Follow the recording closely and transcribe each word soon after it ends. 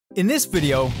In this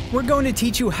video, we're going to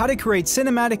teach you how to create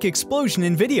cinematic explosion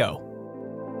in video.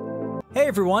 Hey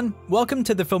everyone, welcome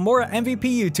to the Filmora MVP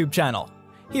YouTube channel.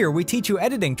 Here we teach you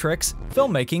editing tricks,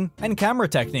 filmmaking, and camera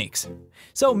techniques.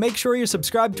 So make sure you're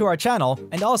subscribed to our channel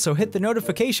and also hit the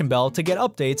notification bell to get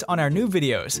updates on our new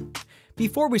videos.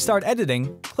 Before we start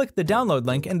editing, click the download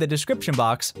link in the description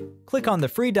box, click on the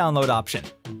free download option.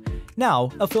 Now,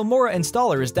 a Filmora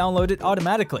installer is downloaded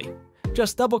automatically.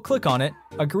 Just double-click on it,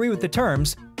 agree with the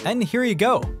terms, and here you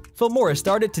go! Filmora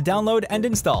started to download and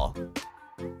install.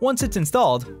 Once it's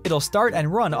installed, it'll start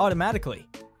and run automatically.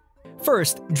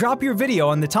 First, drop your video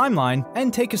on the timeline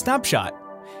and take a snapshot.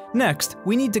 Next,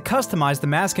 we need to customize the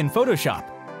mask in Photoshop.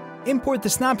 Import the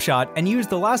snapshot and use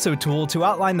the lasso tool to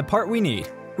outline the part we need.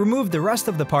 Remove the rest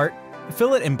of the part,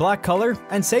 fill it in black color,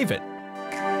 and save it.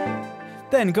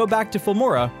 Then go back to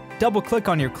Filmora, double-click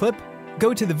on your clip,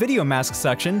 go to the Video Mask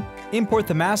section, import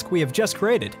the mask we have just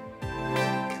created.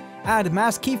 Add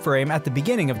mask keyframe at the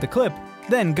beginning of the clip,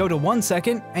 then go to 1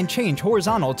 second and change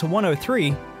horizontal to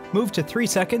 103, move to 3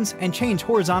 seconds and change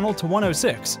horizontal to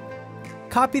 106.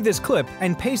 Copy this clip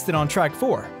and paste it on track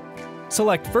 4.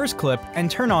 Select first clip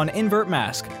and turn on invert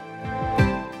mask.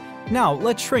 Now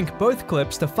let's shrink both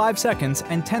clips to 5 seconds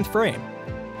and 10th frame.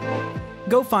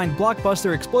 Go find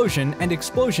Blockbuster Explosion and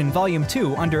Explosion Volume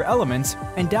 2 under Elements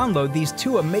and download these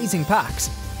two amazing packs.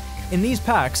 In these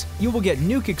packs, you will get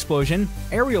Nuke Explosion,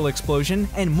 Aerial Explosion,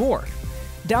 and more.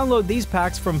 Download these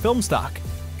packs from Filmstock.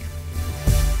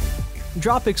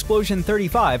 Drop Explosion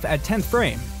 35 at 10th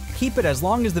frame. Keep it as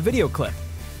long as the video clip.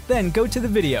 Then go to the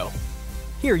video.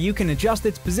 Here you can adjust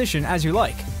its position as you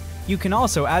like. You can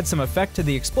also add some effect to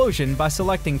the explosion by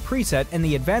selecting Preset in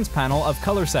the Advanced panel of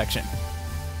Color section.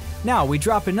 Now we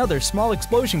drop another small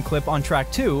explosion clip on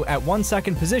track 2 at 1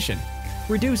 second position.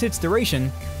 Reduce its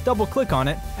duration, double-click on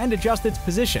it, and adjust its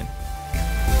position.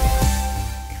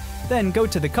 Then go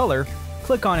to the color,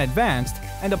 click on Advanced,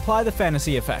 and apply the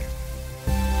fantasy effect.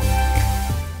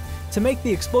 To make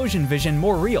the explosion vision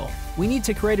more real, we need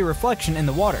to create a reflection in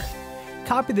the water.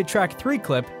 Copy the track 3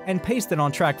 clip and paste it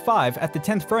on track 5 at the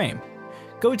 10th frame.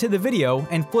 Go to the video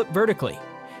and flip vertically.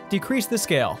 Decrease the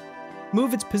scale.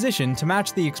 Move its position to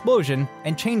match the explosion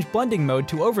and change blending mode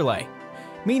to overlay.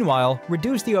 Meanwhile,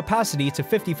 reduce the opacity to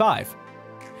 55.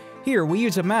 Here we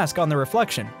use a mask on the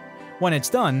reflection. When it's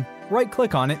done,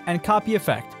 right-click on it and copy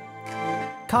effect.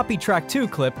 Copy track 2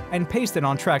 clip and paste it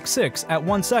on track 6 at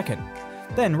 1 second.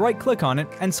 Then right-click on it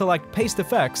and select Paste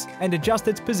Effects and adjust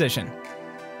its position.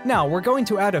 Now we're going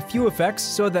to add a few effects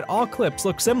so that all clips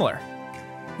look similar.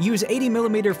 Use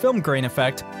 80mm film grain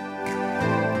effect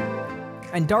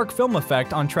and dark film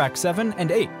effect on track 7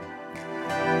 and 8.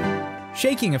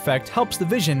 Shaking effect helps the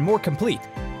vision more complete,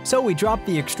 so we drop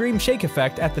the extreme shake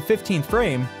effect at the 15th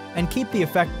frame and keep the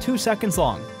effect 2 seconds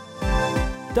long.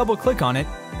 Double-click on it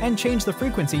and change the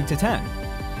frequency to 10.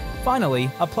 Finally,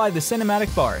 apply the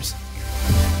cinematic bars.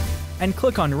 And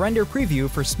click on Render Preview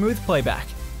for smooth playback.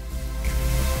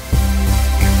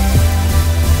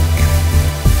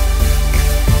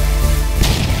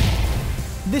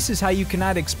 This is how you can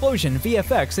add explosion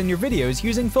VFX in your videos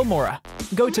using Filmora.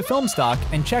 Go to Filmstock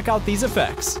and check out these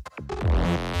effects.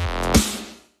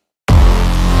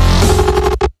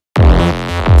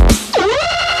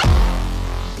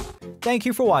 Thank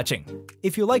you for watching.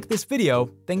 If you like this video,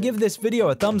 then give this video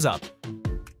a thumbs up.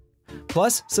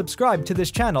 Plus, subscribe to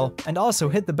this channel and also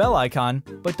hit the bell icon,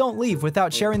 but don't leave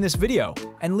without sharing this video,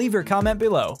 and leave your comment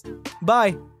below.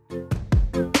 Bye!